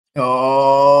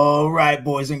All right,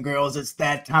 boys and girls, it's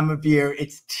that time of year.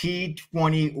 It's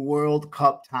T20 World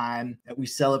Cup time that we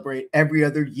celebrate every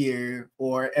other year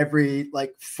or every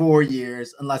like 4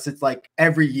 years, unless it's like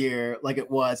every year like it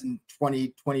was in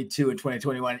 2022 and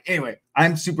 2021. Anyway,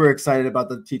 I'm super excited about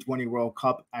the T20 World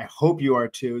Cup. I hope you are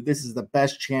too. This is the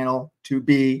best channel to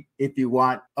be if you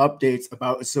want updates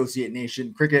about Associate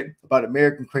Nation cricket, about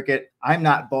American cricket. I'm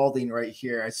not balding right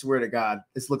here. I swear to God,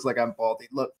 this looks like I'm balding.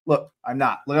 Look, I'm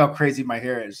not. Look how crazy my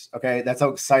hair is. Okay, that's how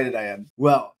excited I am.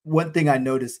 Well, one thing I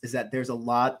noticed is that there's a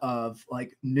lot of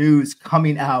like news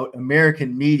coming out,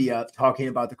 American media talking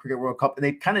about the Cricket World Cup, and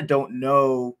they kind of don't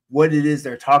know what it is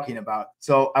they're talking about.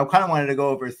 So I kind of wanted to go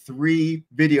over 3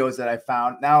 videos that I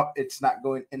found. Now it's not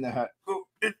going in the head.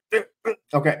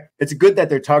 Okay, it's good that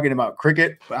they're talking about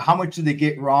cricket, but how much do they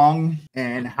get wrong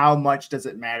and how much does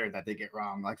it matter that they get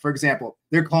wrong? Like, for example,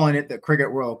 they're calling it the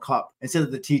Cricket World Cup instead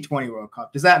of the T20 World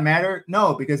Cup. Does that matter?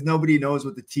 No, because nobody knows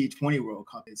what the T20 World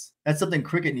Cup is. That's something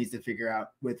cricket needs to figure out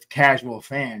with casual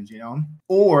fans, you know?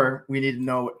 Or we need to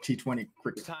know what T20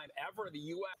 cricket. Time ever the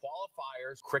U.S.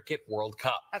 qualifiers Cricket World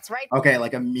Cup. That's right. Okay,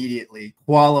 like immediately.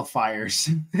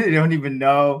 Qualifiers. They don't even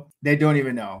know. They don't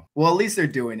even know. Well, at least they're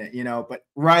doing it, you know, but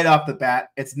right off the bat,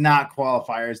 it's not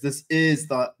qualifiers. This is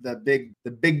the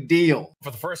big deal.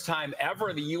 For the first time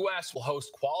ever, the U.S. will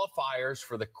host qualifiers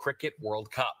for the Cricket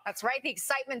World Cup. That's right. The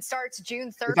excitement starts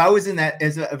June 3rd. If I was in that,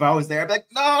 if I was there, I'd be like,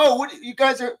 no, what, you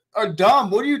guys are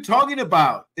dumb. What are you talking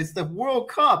about? It's the World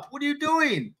Cup. What are you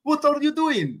doing? What are you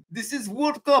doing? This is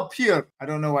World Cup here. I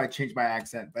don't know why I changed my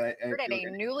accent, but I at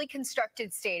a newly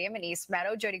constructed stadium in East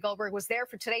Meadow. Jody Goldberg was there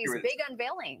for today's big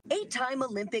unveiling. 8-time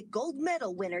Olympic gold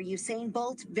medal winner Usain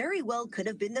Bolt very well could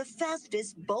have been the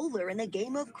fastest bowler in the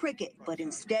game of cricket, but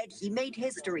instead he made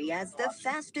history as the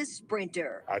fastest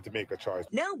sprinter. I had to make a choice.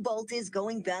 Now Bolt is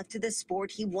going back to the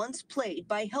sport he once played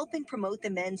by helping promote the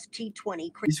men's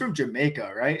T20 He's from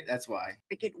Jamaica, right? That's why.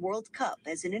 Cricket World Cup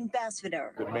as an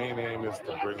ambassador. The main aim is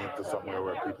to bring it to somewhere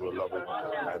where people will love it.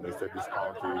 And they said this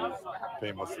county is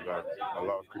famous to that. A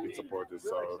lot of cricket supporters,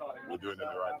 so we're doing it in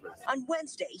the right place. On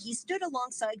Wednesday, he stood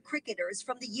alongside cricketers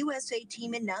from the USA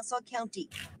team in Nassau County,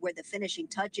 where the finishing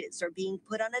touches are being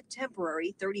put on a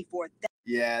temporary 34,000.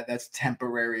 Yeah, that's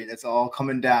temporary. That's all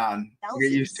coming down.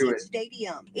 Get used to it.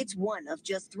 Stadium. It's one of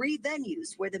just 3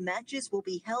 venues where the matches will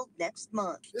be held next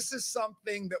month. This is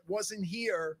something that wasn't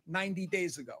here 90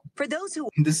 days ago. For those who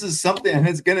This is something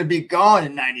that's going to be gone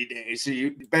in 90 days, so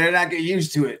you better not get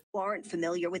used to it. aren't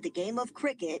familiar with the game of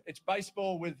cricket, It's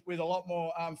baseball with a lot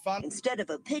more fun. instead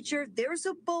of a pitcher, there's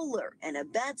a bowler, and a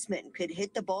batsman could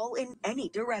hit the ball in any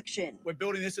direction. We're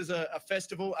building this as a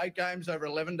festival, 8 games over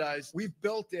 11 days. We've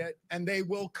built it, and they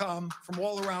will come from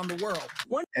all around the world.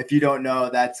 If you don't know,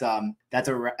 that's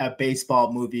a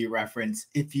baseball movie reference.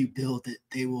 If you build it,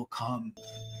 they will come.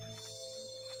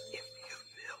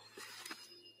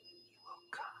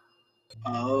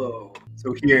 Oh,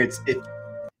 so here it's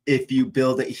if you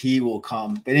build it, he will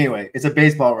come. But anyway, it's a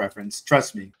baseball reference.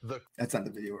 Trust me. That's not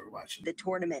the video we're watching. The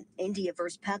tournament, India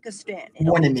versus Pakistan, and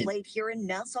all played here in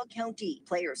Nassau County.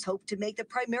 Players hope to make the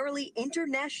primarily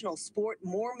international sport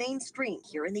more mainstream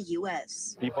here in the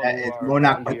U.S.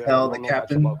 Monak Patel, the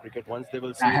captain, not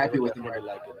happy with him.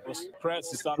 Proud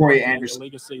to start Corey a Anderson.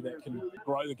 legacy that can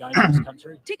grow the game in this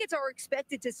country. Tickets are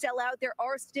expected to sell out. There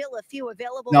are still a few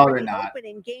available No, for they're the not.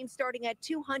 opening game starting at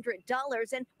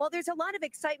 $200. And while there's a lot of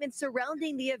excitement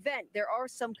surrounding the event, there are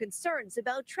some concerns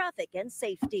about traffic and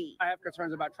safety. I have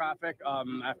concerns about traffic. I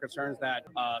have concerns that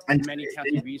many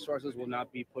county resources will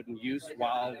not be put in use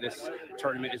while this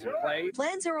tournament is in play.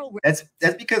 Plans are already.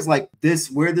 That's because like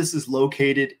where this is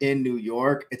located in New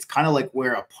York, it's kind of like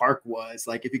where a park was.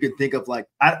 Like if you could think of like,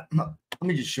 let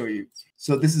me just show you.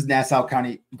 So this is Nassau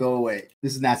County. Go away.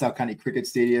 This is Nassau County Cricket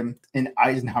Stadium in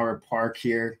Eisenhower Park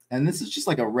here. And this is just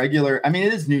like a regular, I mean,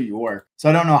 it is New York. So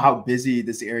I don't know how busy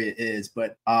this area is,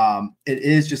 but it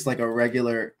is just like a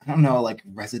regular, I don't know, like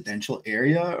residential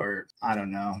area, or I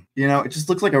don't know. You know, it just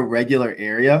looks like a regular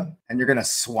area, and you're going to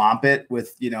swamp it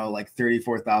with, you know, like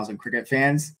 34,000 cricket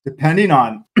fans. Depending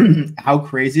on how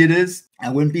crazy it is, I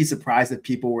wouldn't be surprised if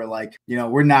people were like, you know,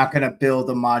 we're not going to build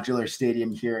a modular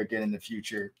stadium here again in the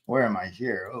future. Where am I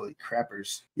here? Holy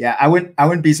crappers. Yeah, I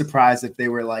wouldn't be surprised if they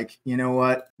were like, you know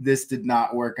what, this did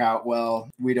not work out well.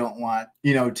 We don't want,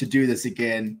 you know, to do this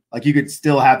again. Like you could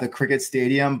still have the cricket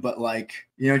stadium, but like,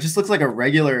 you know, it just looks like a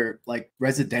regular like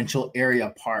residential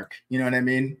area park. You know what I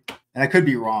mean? And I could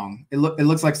be wrong. It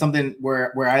looks like something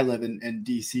where I live in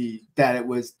DC, that it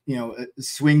was, you know,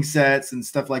 swing sets and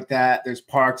stuff like that. There's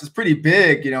parks. It's pretty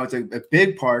big, you know, it's a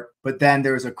big park, but then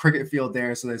there's a cricket field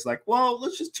there. So there's like, well,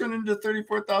 let's just turn it into a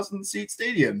 34,000 seat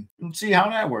stadium and see how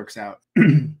that works out.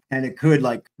 and it could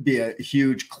like be a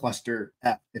huge cluster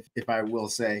F, if I will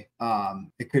say.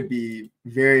 It could be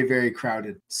very, very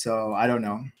crowded. So I don't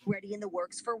know. Ready in the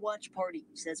works for watch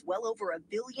parties, as well over 1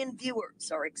 billion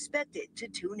viewers are expected to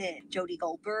tune in. Jody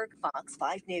Goldberg, Fox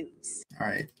 5 News. All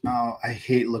right. Oh, I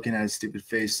hate looking at his stupid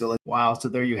face. So wow. So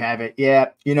there you have it. Yeah.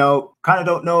 You know, kind of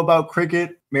don't know about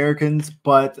cricket, Americans,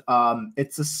 but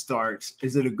it's a start.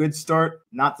 Is it a good start?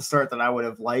 Not the start that I would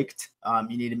have liked.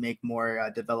 You need to make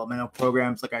more developmental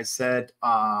programs. Like I said,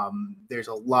 there's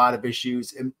a lot of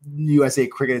issues. In USA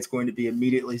Cricket is going to be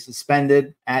immediately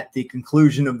suspended at the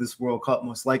conclusion of this World Cup,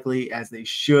 most likely, as they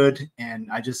should. And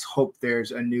I just hope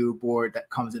there's a new board that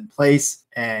comes in place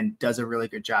and does a really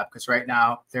good job, because right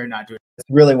now they're not doing it. That's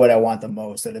really what I want the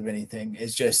most out of anything,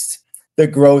 is just the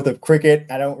growth of cricket.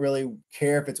 I don't really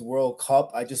care if it's World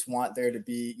Cup. I just want there to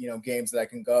be, you know, games that I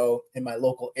can go in my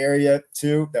local area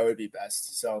too. That would be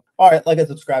best. So, all right, like and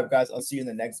subscribe, guys. I'll see you in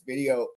the next video.